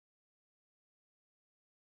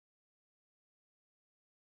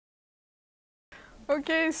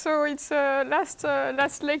Okay, so it's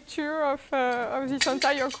last lecture of this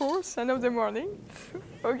entire course and of the morning.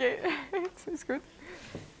 Okay, it's good.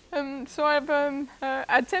 So I've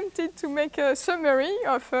attempted to make a summary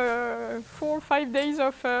of 4 or 5 days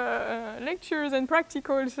of lectures and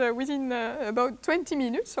practicals within about 20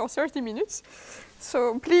 minutes or 30 minutes.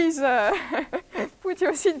 So please put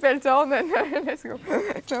your seatbelt on and let's go.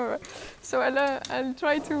 So I'll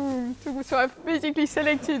try to. So I've basically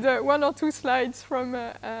selected 1 or 2 slides from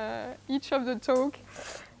each of the talk.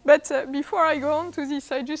 But before I go on to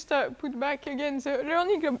this, I just put back again the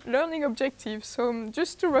learning objectives. So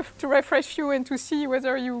just to refresh you and to see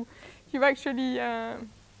whether you've actually I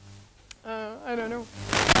don't know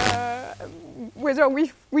whether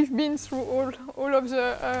we've been through all of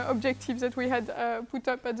the objectives that we had put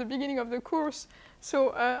up at the beginning of the course. So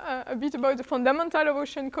a bit about the fundamental of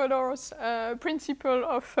ocean colors, principle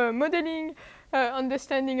of modeling,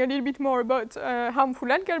 understanding a little bit more about harmful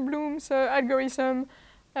algal blooms, algorithm,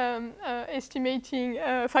 estimating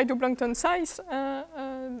phytoplankton size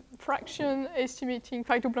fraction, estimating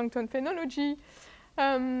phytoplankton phenology,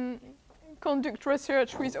 conduct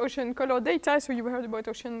research with ocean color data. So you heard about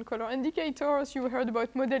ocean color indicators, you heard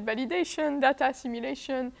about model validation, data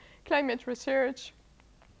assimilation, climate research,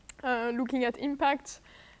 looking at impacts.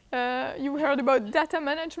 You heard about data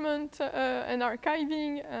management and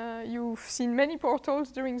archiving. You've seen many portals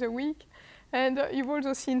during the week. And you've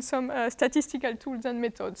also seen some statistical tools and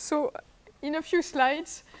methods. So in a few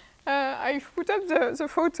slides, I've put up the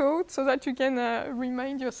photo so that you can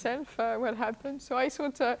remind yourself what happened. So I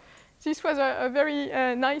thought this was a very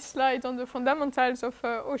nice slide on the fundamentals of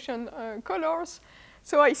ocean colors.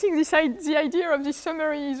 So I think the idea of this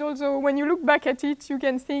summary is also, when you look back at it, you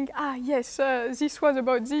can think, yes, this was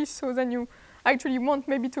about this. So then you actually want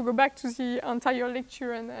maybe to go back to the entire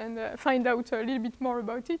lecture and find out a little bit more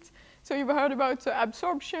about it. So you've heard about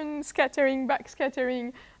absorption, scattering,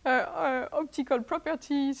 backscattering, optical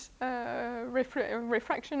properties,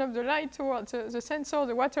 refraction of the light towards the sensor,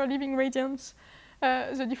 the water-leaving radiance,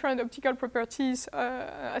 the different optical properties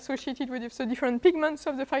associated with the different pigments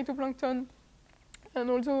of the phytoplankton, and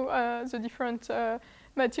also the different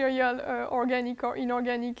material, organic or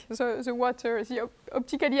inorganic, the water, the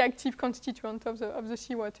optically active constituent of the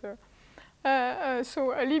seawater.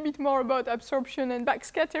 So a little bit more about absorption and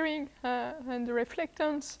backscattering and the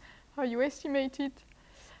reflectance, how you estimate it.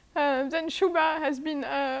 Then Shubha has been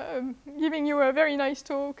giving you a very nice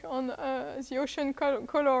talk on the Ocean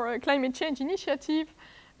Color Climate Change Initiative,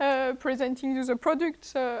 presenting you the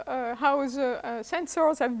products, how the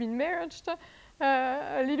sensors have been merged,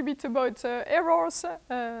 a little bit about errors,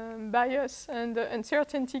 bias, and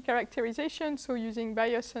uncertainty characterization, so using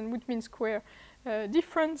bias and root mean square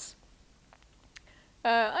difference.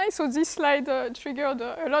 I thought this slide triggered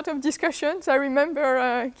a lot of discussions. I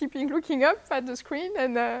remember looking up at the screen,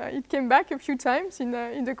 and it came back a few times in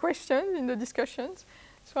the questions, in the discussions.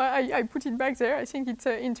 So I put it back there. I think it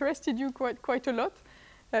interested you quite a lot.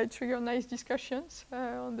 It triggered nice discussions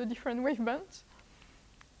on the different wavebands.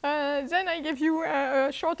 Then I gave you a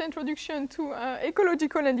short introduction to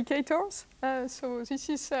ecological indicators. So this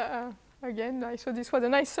is again, I thought this was a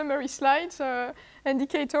nice summary slide.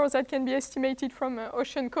 Indicators that can be estimated from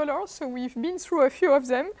ocean colors. So we've been through a few of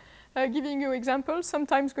them, giving you examples,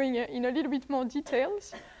 sometimes going in a little bit more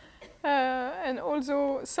details. And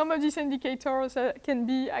also some of these indicators can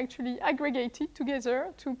be actually aggregated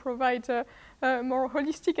together to provide more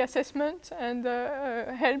holistic assessment and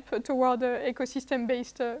help toward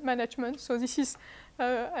ecosystem-based management. So this is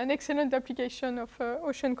an excellent application of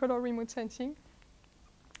ocean color remote sensing.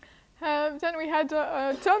 Then we had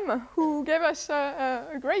Tom, who gave us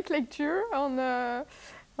a great lecture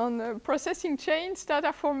on processing chains,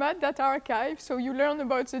 data format, data archive. So you learn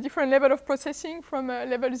about the different level of processing from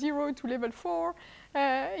level 0 to level 4.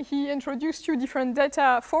 He introduced you different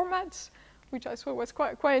data formats, which I thought was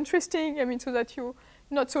quite interesting. I mean, so that you're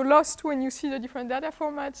not so lost when you see the different data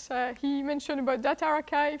formats. He mentioned about data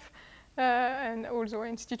archive, and also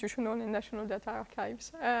institutional and national data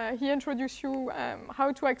archives. He introduced you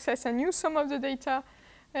how to access and use some of the data,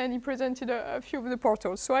 and he presented a few of the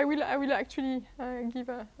portals. So I will actually give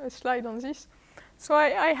a slide on this. So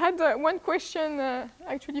I had one question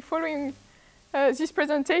actually following this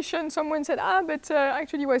presentation. Someone said, but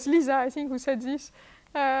actually it was Lisa, I think, who said this.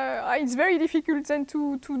 It's very difficult then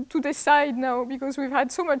to decide now, because we've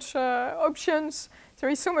had so much options, there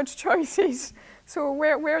is so much choices. So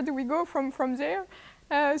where do we go from there?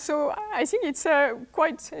 So I think it's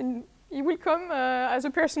quite, it will come as a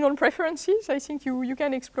personal preferences. I think you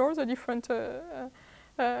can explore the different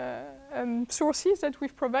sources that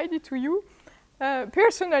we've provided to you.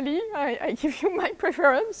 Personally, I give you my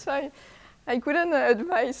preference. I couldn't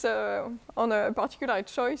advise on a particular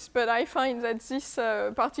choice, but I find that this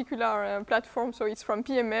particular platform, so it's from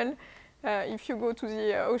PML, if you go to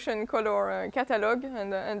the Ocean Color catalog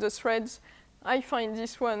and the threads, I find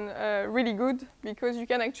this one really good because you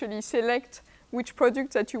can actually select which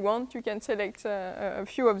product that you want. You can select a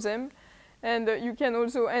few of them. And you can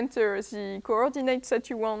also enter the coordinates that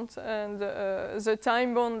you want and the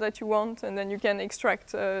time bond that you want, and then you can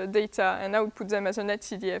extract data and output them as a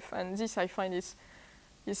netCDF. And this I find is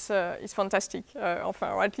fantastic,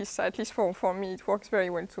 or at least for me, it works very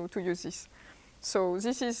well to use this. So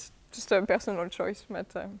this is just a personal choice, but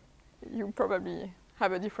you probably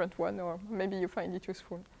have a different one, or maybe you find it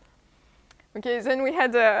useful. Okay, then we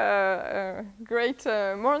had a great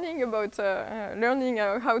morning about learning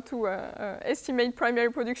how to estimate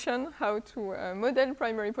primary production, how to model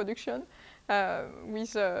primary production,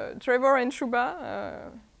 with Trevor and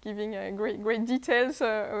Shuba giving great details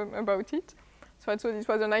about it. So I thought this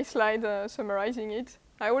was a nice slide summarizing it.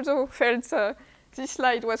 I also felt this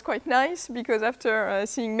slide was quite nice because after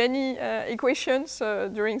seeing many equations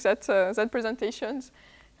during that presentations,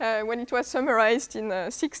 when it was summarized in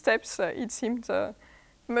 6 steps, it seemed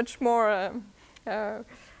much more,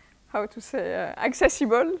 how to say,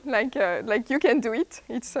 accessible, like you can do it.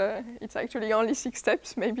 It's actually only 6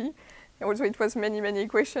 steps, maybe. Also, it was many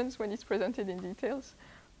equations when it's presented in details.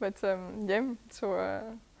 But yeah,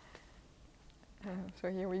 so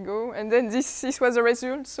here we go. And then this was the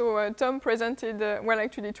result. So Tom presented, well,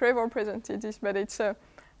 actually Trevor presented this, but it's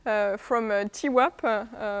from a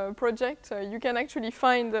TWAP project. You can actually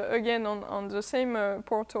find, again, on the same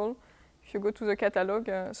portal, if you go to the catalog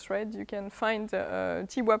thread, you can find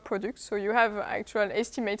TWAP products. So you have actual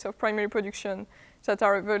estimates of primary production that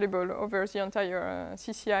are available over the entire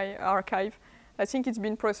CCI archive. I think it's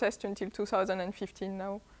been processed until 2015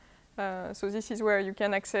 now. So this is where you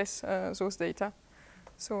can access those data.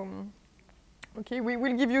 So. Okay, we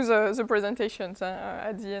will give you the presentations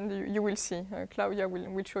at the end. You will see. Claudia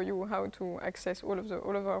will show you how to access all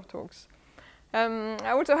of our talks.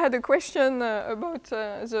 I also had a question about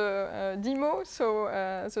the demo, so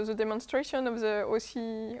the demonstration of the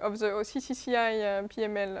OCCCI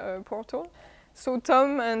PML portal. So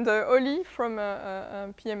Tom and Oli from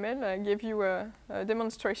PML gave you a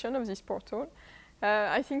demonstration of this portal.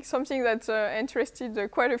 I think something that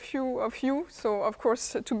interested quite a few of you, so of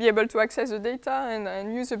course to be able to access the data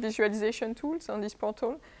and use the visualization tools on this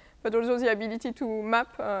portal, but also the ability to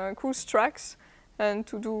map cruise tracks and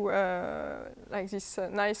to do like this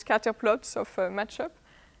nice scatter plots of matchup.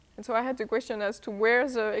 And so I had a question as to where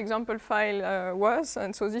the example file was,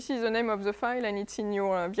 and so this is the name of the file and it's in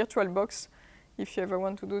your virtual box. If you ever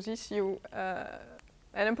want to do this,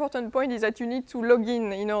 an important point is that you need to log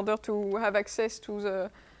in order to have access to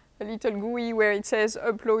the little GUI where it says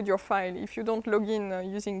upload your file. If you don't log in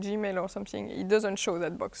using Gmail or something, it doesn't show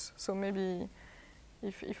that box. So maybe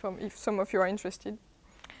if some of you are interested.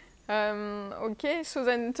 Okay, so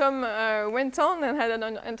then Tom went on and had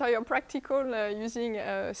an entire practical using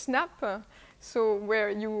Snap. So where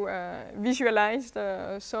you visualized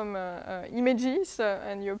some images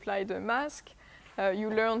and you applied a mask. You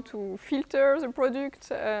learn to filter the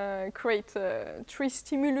product, create 3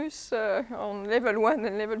 stimulus on level 1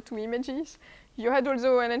 and level 2 images. You had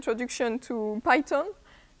also an introduction to Python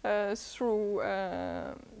through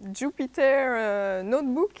Jupyter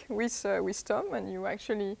Notebook with Tom, and you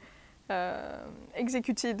actually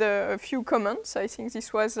executed a few commands. I think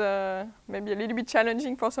this was maybe a little bit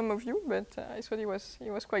challenging for some of you, but I thought it was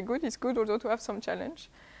quite good. It's good also to have some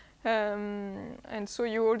challenge. And so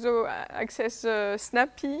you also access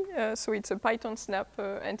Snappy, so it's a Python Snap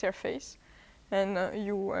interface, and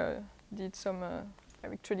you did some,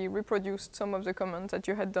 actually reproduced some of the commands that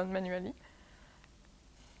you had done manually.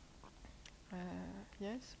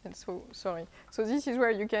 Yes, and so, sorry. So this is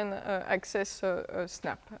where you can access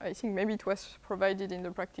Snap. I think maybe it was provided in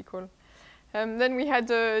the practical. Then we had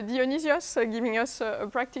Dionysius giving us a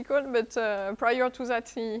practical, but prior to that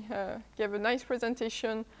he gave a nice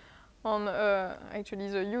presentation on actually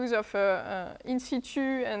the use of in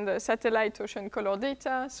situ and satellite ocean color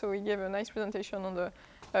data. So he gave a nice presentation on the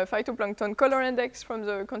phytoplankton color index from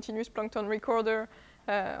the continuous plankton recorder,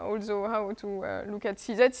 also how to look at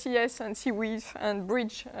CZCS and seaweed and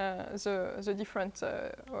bridge the different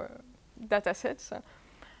data sets.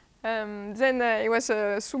 Then it was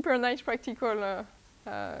a super nice practical.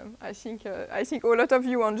 I think a lot of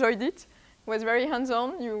you enjoyed it. It was very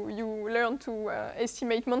hands-on. You learned to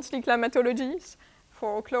estimate monthly climatologies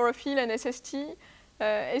for chlorophyll and SST,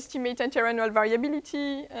 estimate interannual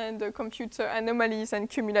variability, and compute anomalies and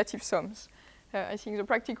cumulative sums. I think the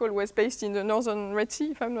practical was based in the northern Red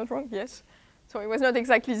Sea, if I'm not wrong, yes. So it was not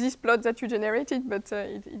exactly this plot that you generated, but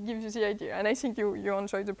it gives you the idea. And I think you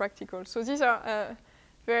enjoyed the practical. So these are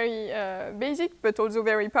very basic, but also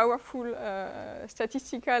very powerful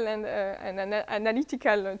statistical and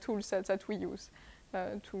analytical tools that we use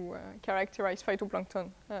to characterize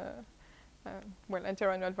phytoplankton,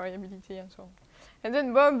 interannual variability and so on. And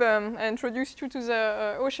then Bob introduced you to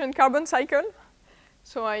the ocean carbon cycle.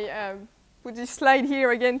 So I put this slide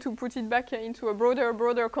here again to put it back into a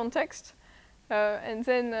broader context. And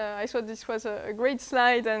then I thought this was a great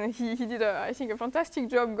slide, and he did, I think, a fantastic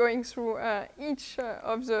job going through each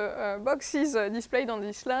of the boxes displayed on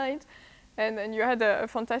this slide. And you had a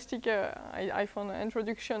fantastic, I found, an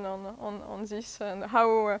introduction on this and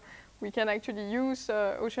how we can actually use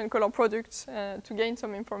ocean color products to gain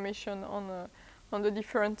some information on the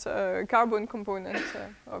different carbon components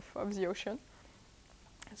of the ocean.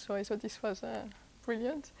 So I thought this was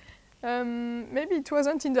brilliant. Maybe it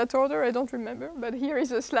wasn't in that order, I don't remember, but here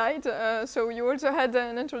is a slide. So you also had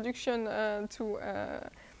an introduction to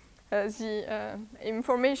the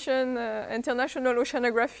information, international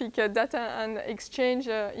oceanographic data and exchange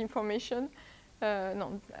information.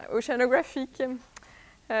 Oceanographic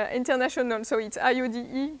international, so it's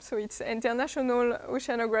IODE, so it's International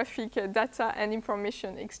Oceanographic Data and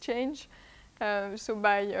Information Exchange. So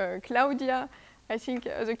by Claudia. I think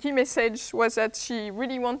the key message was that she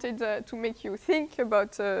really wanted to make you think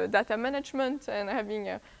about data management and having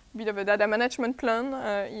a bit of a data management plan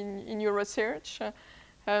in your research.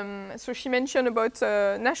 So she mentioned about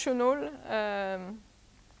national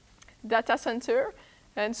data center.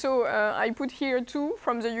 And so I put here two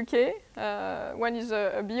from the UK. One is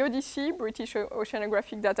a BODC, British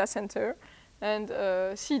Oceanographic Data Center, and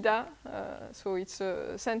CIDA, so it's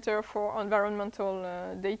a Center for Environmental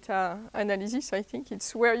Data Analysis, I think.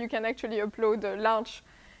 It's where you can actually upload large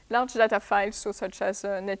data files, so such as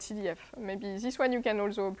NetCDF. Maybe this one you can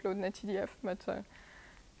also upload NetCDF, but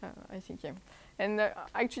I think, yeah. And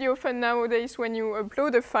actually often nowadays when you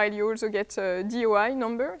upload a file, you also get a DOI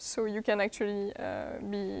number, so you can actually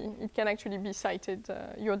it can actually be cited,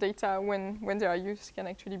 your data when they are used can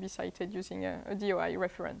actually be cited using a DOI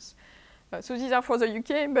reference. So these are for the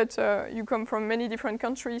UK, but you come from many different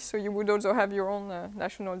countries, so you would also have your own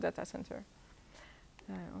national data center.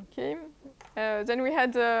 Okay. Then we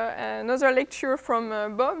had another lecture from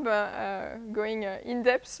Bob going in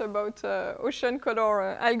depth about ocean color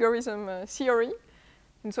algorithm theory.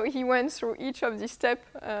 And so he went through each of these steps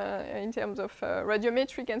in terms of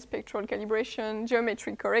radiometric and spectral calibration,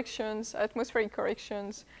 geometric corrections, atmospheric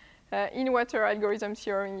corrections, in-water algorithm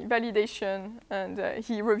theory, validation, and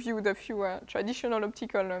he reviewed a few traditional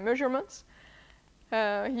optical measurements.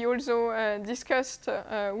 He also discussed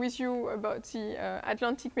with you about the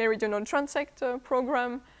Atlantic Meridional Transect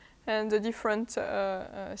program and the different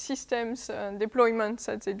systems and deployments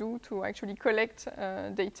that they do to actually collect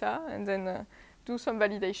data and then do some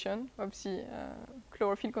validation of the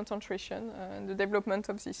chlorophyll concentration and the development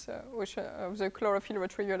of this of the chlorophyll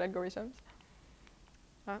retrieval algorithms.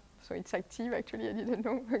 So it's active, actually, I didn't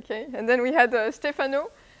know. Okay, and then we had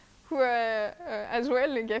Stefano, who as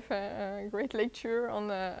well gave a great lecture on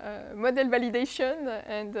model validation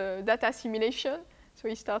and data assimilation. So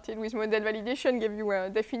he started with model validation, gave you a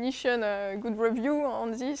definition, a good review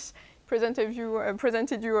on this, presented you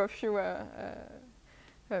a few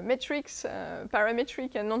metrics,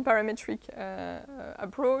 parametric and non-parametric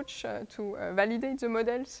approach to validate the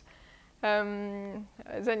models. Then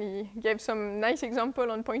he gave some nice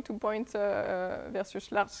example on point-to-point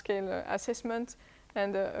versus large-scale assessment,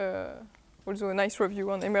 and also a nice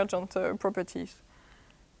review on emergent properties.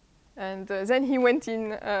 And then he went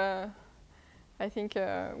in, I think,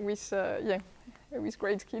 with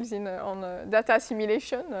great skills on data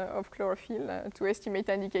assimilation of chlorophyll to estimate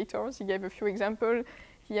indicators. He gave a few examples.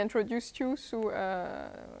 He introduced you to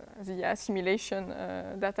the assimilation,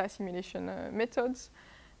 data assimilation methods,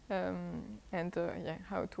 and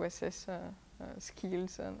how to assess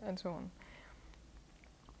skills and so on.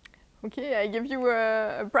 Okay, I give you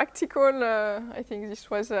a practical, I think this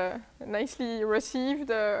was nicely received.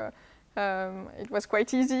 It was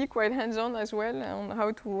quite easy, quite hands-on as well on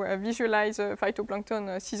how to visualize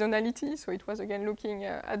phytoplankton seasonality. So it was again looking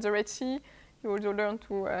at the Red Sea. You also learned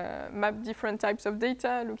to map different types of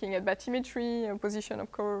data, looking at bathymetry, position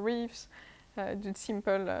of coral reefs, did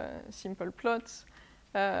simple plots.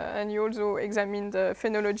 And you also examined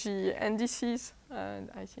phenology indices, and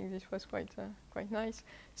I think this was quite nice.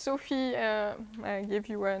 Sophie gave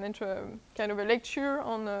you kind of a lecture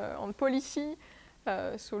on policy,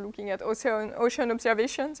 so looking at ocean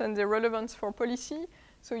observations and the relevance for policy.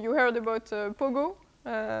 So you heard about POGO,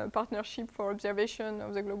 Partnership for Observation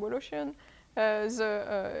of the Global Ocean,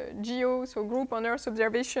 the GEO, so Group on Earth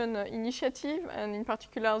Observation Initiative, and in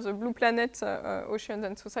particular the Blue Planet Oceans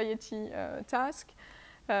and Society task.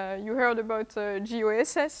 You heard about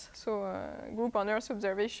GEOSS, so Group on Earth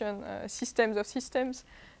Observation Systems of Systems,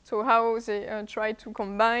 so how they try to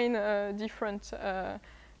combine different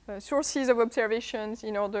sources of observations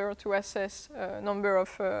in order to assess a number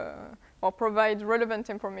of or provide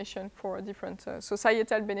relevant information for different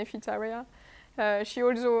societal benefit area. She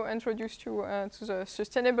also introduced you to the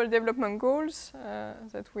Sustainable Development Goals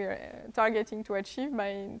that we are targeting to achieve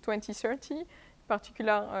by 2030, in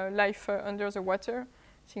particular life under the water.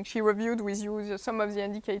 I think she reviewed with you some of the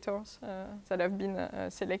indicators that have been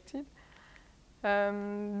selected.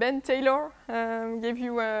 Ben Taylor gave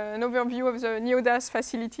you an overview of the NEODAS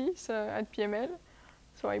facilities at PML.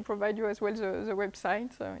 So I provide you as well the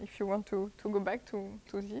website if you want to go back to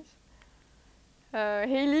this.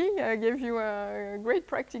 Haley gave you a great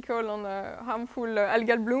practical on harmful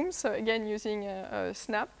algal blooms, again using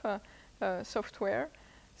SNAP software.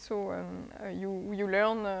 So you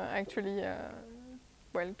learn actually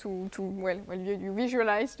you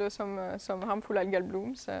visualize some harmful algal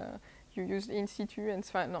blooms. You use in situ and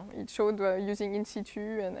it showed using in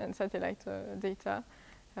situ and satellite data.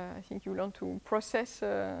 I think you learn to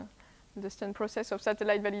understand process of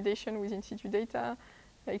satellite validation with in situ data.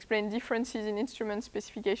 Explain differences in instrument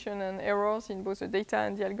specification and errors in both the data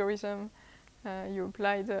and the algorithm. You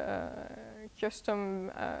applied custom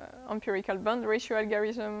empirical band ratio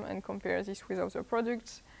algorithm and compare this with other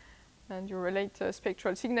products. And you relate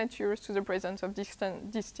spectral signatures to the presence of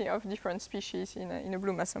different species in a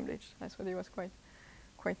bloom assemblage. I thought it was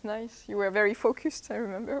quite nice. You were very focused, I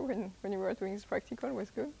remember, when you were doing this practical. It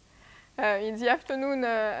was good. In the afternoon,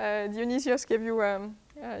 Dionysios gave you,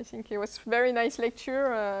 I think it was a very nice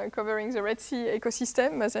lecture covering the Red Sea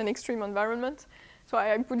ecosystem as an extreme environment. So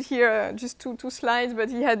I put here just two slides, but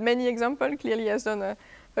he had many examples. Clearly, he has done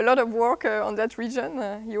a lot of work on that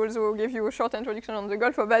region. He also gave you a short introduction on the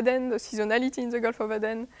Gulf of Aden, the seasonality in the Gulf of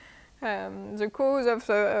Aden, the cause of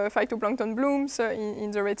phytoplankton blooms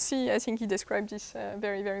in the Red Sea. I think he described this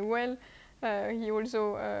very, very well. He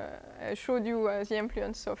also showed you the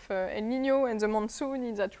influence of El Niño and the monsoon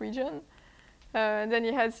in that region. Then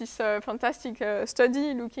he has this fantastic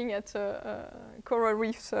study looking at coral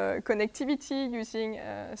reefs connectivity using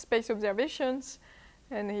space observations.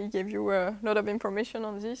 And he gave you a lot of information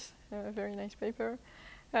on this, very nice paper.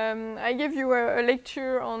 I gave you a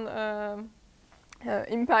lecture on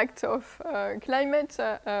impact of climate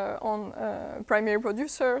on primary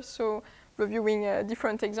producers, so reviewing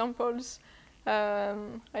different examples. I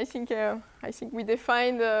think we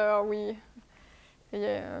defined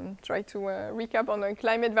try to recap on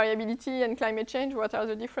climate variability and climate change. What are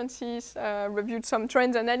the differences? Reviewed some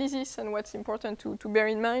trends analysis and what's important to bear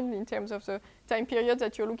in mind in terms of the time period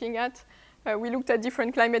that you're looking at. We looked at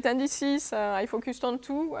different climate indices. I focused on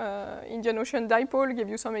two. Indian Ocean Dipole, gave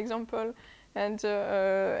you some example, and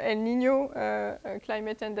El Niño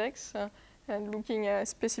Climate Index, and looking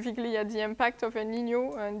specifically at the impact of El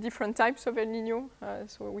Niño and different types of El Niño.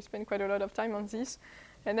 So we spent quite a lot of time on this.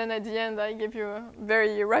 And then at the end, I gave you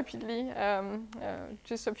very rapidly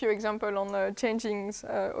just a few examples on changings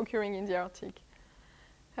occurring in the Arctic.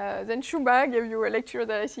 Then Shuba gave you a lecture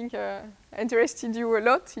that I think interested you a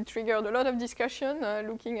lot. It triggered a lot of discussion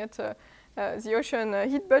looking at the ocean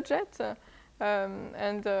heat budget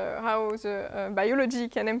and how the biology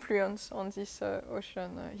can influence on this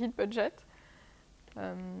ocean heat budget.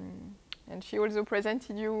 And she also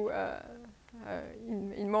presented you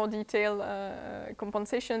in more detail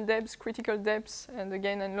compensation depths, critical depths, and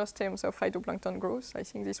again and lost terms of phytoplankton growth. I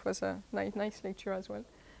think this was a nice lecture as well.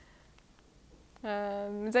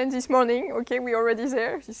 Then this morning, okay, we're already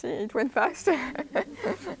there. You see, it went fast.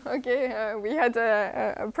 Okay, we had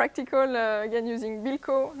a practical, again using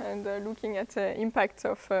BILCO and looking at the impact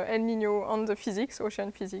of El Niño on the physics,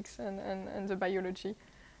 ocean physics, and the biology.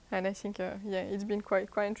 And I think, yeah, it's been quite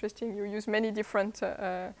interesting. You use many different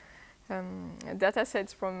data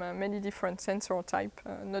sets from many different sensor type,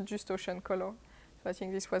 not just ocean color. So I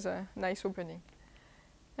think this was a nice opening.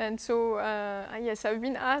 And so, yes, I've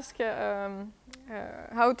been asked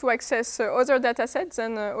how to access other data sets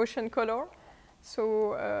than ocean color.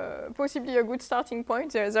 So possibly a good starting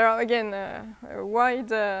point. There are, again, a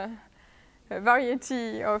wide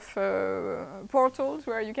variety of portals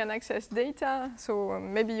where you can access data. So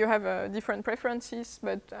maybe you have different preferences,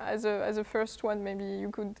 but as a first one, maybe you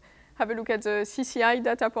could have a look at the CCI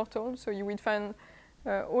data portal. So you would find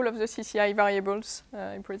all of the CCI variables.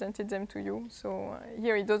 I presented them to you. So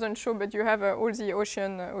here it doesn't show, but you have all the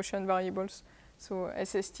ocean variables. So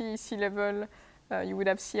SST, sea level, you would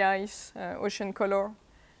have sea ice, ocean color,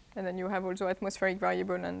 and then you have also atmospheric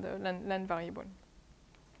variable and land variable.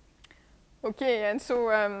 Okay, and so,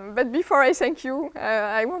 but before I thank you,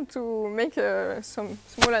 I want to make some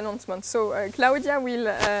small announcements. So Claudia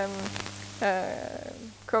will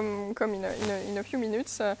come in a few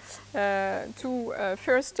minutes to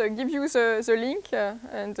first give you the link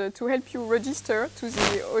and to help you register to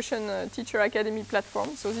the Ocean Teacher Academy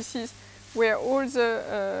platform. So this is where all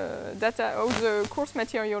the data, all the course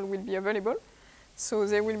material will be available. So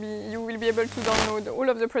you will be able to download all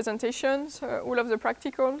of the presentations, all of the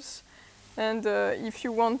practicals, and if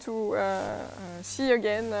you want to see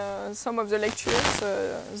again some of the lectures,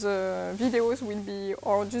 the videos will be,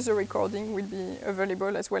 or just the recording will be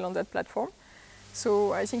available as well on that platform.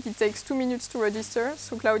 So I think it takes 2 minutes to register.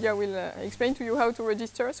 So Claudia will explain to you how to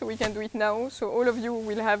register, so we can do it now. So all of you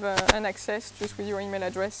will have an access just with your email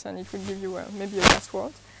address, and it will give you maybe a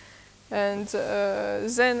password. And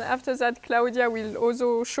then after that, Claudia will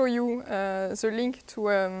also show you the link to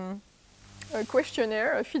a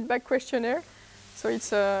questionnaire, a feedback questionnaire. So it's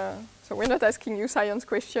so we're not asking you science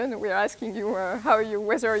questions. We are asking you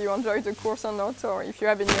whether you enjoyed the course or not, or if you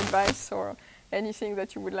have any advice or anything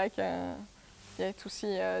that you would like to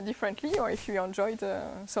see differently, or if you enjoyed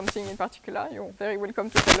something in particular, you're very welcome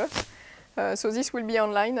to tell us. So this will be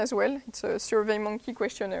online as well. It's a SurveyMonkey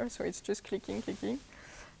questionnaire, so it's just clicking.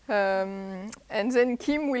 And then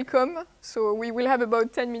Kim will come. So we will have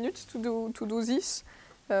about 10 minutes to do this.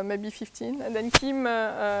 Maybe 15, and then Kim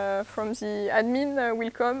from the admin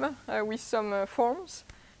will come with some forms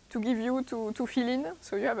to give you to fill in.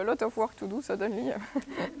 So you have a lot of work to do suddenly.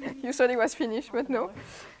 You thought it was finished, but no.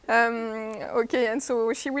 Okay, and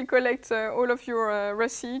so she will collect all of your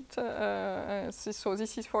receipt. So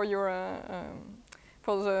this is for your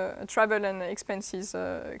for the travel and expenses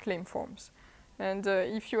claim forms. And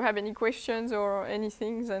if you have any questions or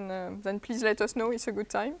anything, then please let us know. It's a good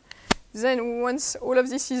time. Then once all of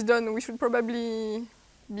this is done, we should probably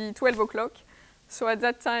be 12 o'clock. So at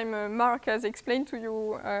that time, Mark has explained to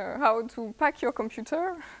you how to pack your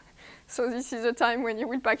computer. So this is the time when you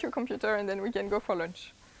will pack your computer, and then we can go for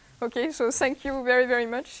lunch. Okay, so thank you very, very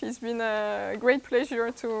much. It's been a great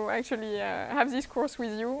pleasure to actually have this course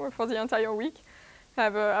with you for the entire week.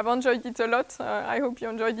 I've enjoyed it a lot. I hope you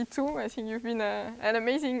enjoyed it too. I think you've been an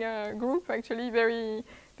amazing group, actually, very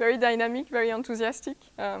dynamic, very enthusiastic,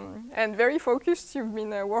 and very focused. You've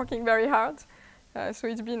been working very hard, so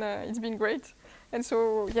it's been great. And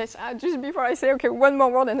so, yes, just before I say, okay, one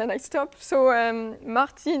more word and then I stop. So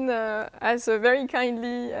Martin has very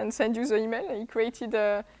kindly and sent you the email. He created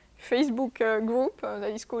a Facebook group that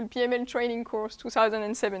is called PML Training Course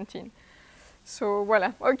 2017. So,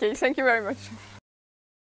 voilà. Okay, thank you very much.